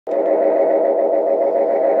All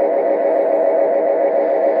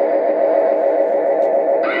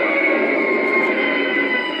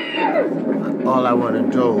I want to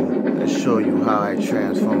do is show you how I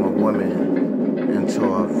transform a woman into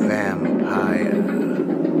a vampire.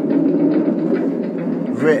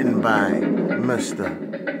 Written by Mr.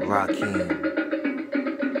 Rakeem.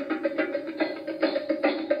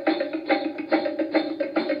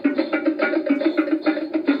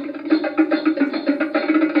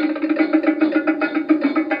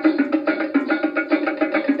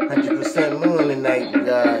 100% moon tonight, you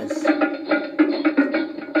guys.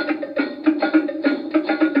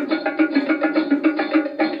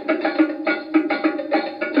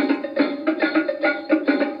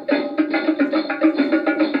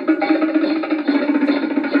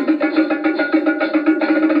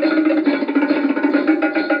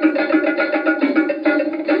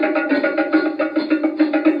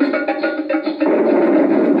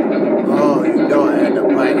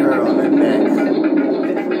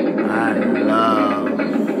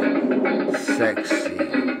 Sexy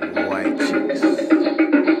white chicks.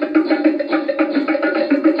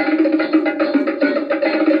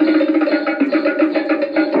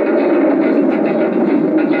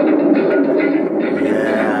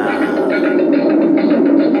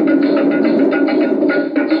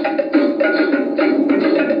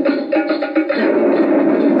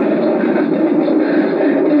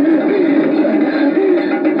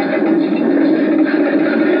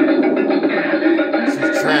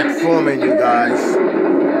 She's transforming, you guys.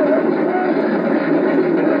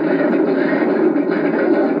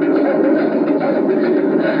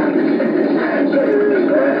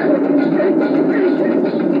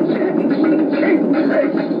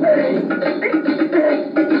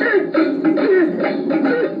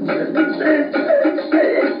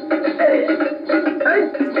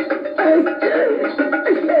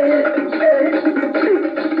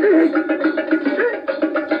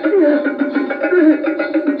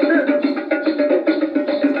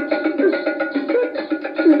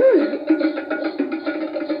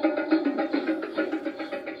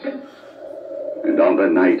 And on the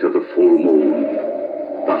night of the full moon,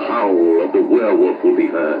 the howl of the werewolf will be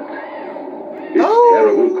heard. His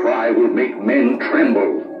terrible cry will make men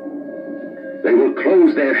tremble. They will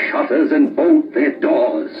close their shutters and bolt their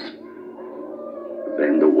doors.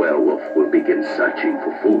 Then the werewolf will begin searching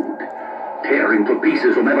for food, tearing for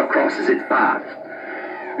pieces whomever crosses its path.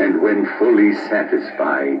 And when fully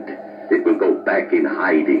satisfied, it will go back in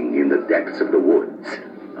hiding in the depths of the woods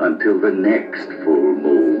until the next full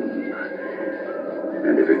moon.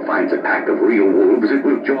 And if it finds a pack of real wolves, it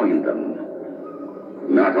will join them.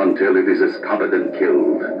 Not until it is discovered and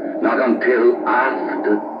killed, not until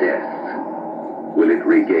after death, will it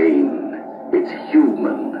regain its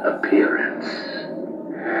human appearance.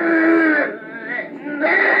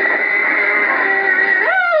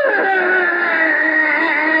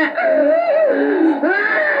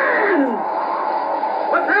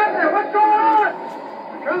 What's happening? What's going on?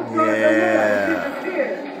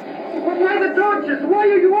 Why the torches? Why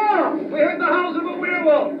are you on? We heard the howls of a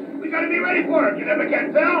werewolf. We gotta be ready for it. You never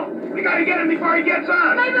can tell. We gotta get him before he gets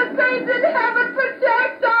on. May the saints in heaven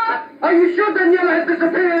protect us! Are you sure Daniela has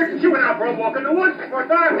disappeared? She went out for a walk in the woods before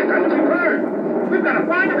dark. It's time to be heard. We've gotta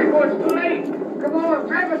find her before it's too late. Come on,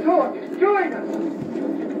 grab a torch. Join us.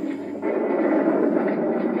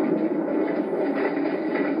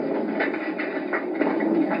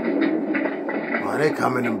 Oh, they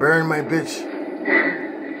coming to burn my bitch.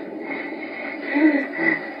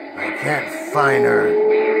 I can't find her.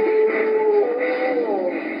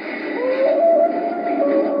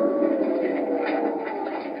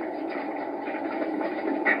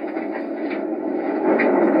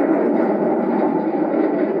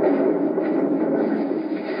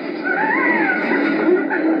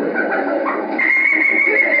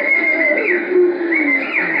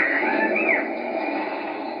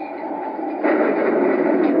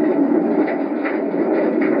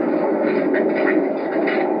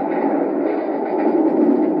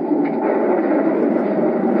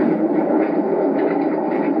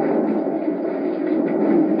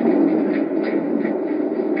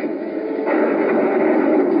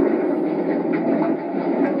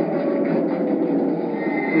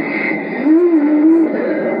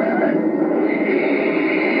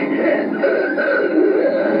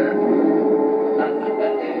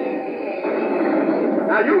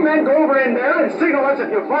 Now you men go over in there and signal us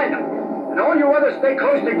if you find them. And all you others stay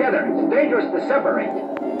close together. It's dangerous to separate.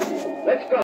 Let's go.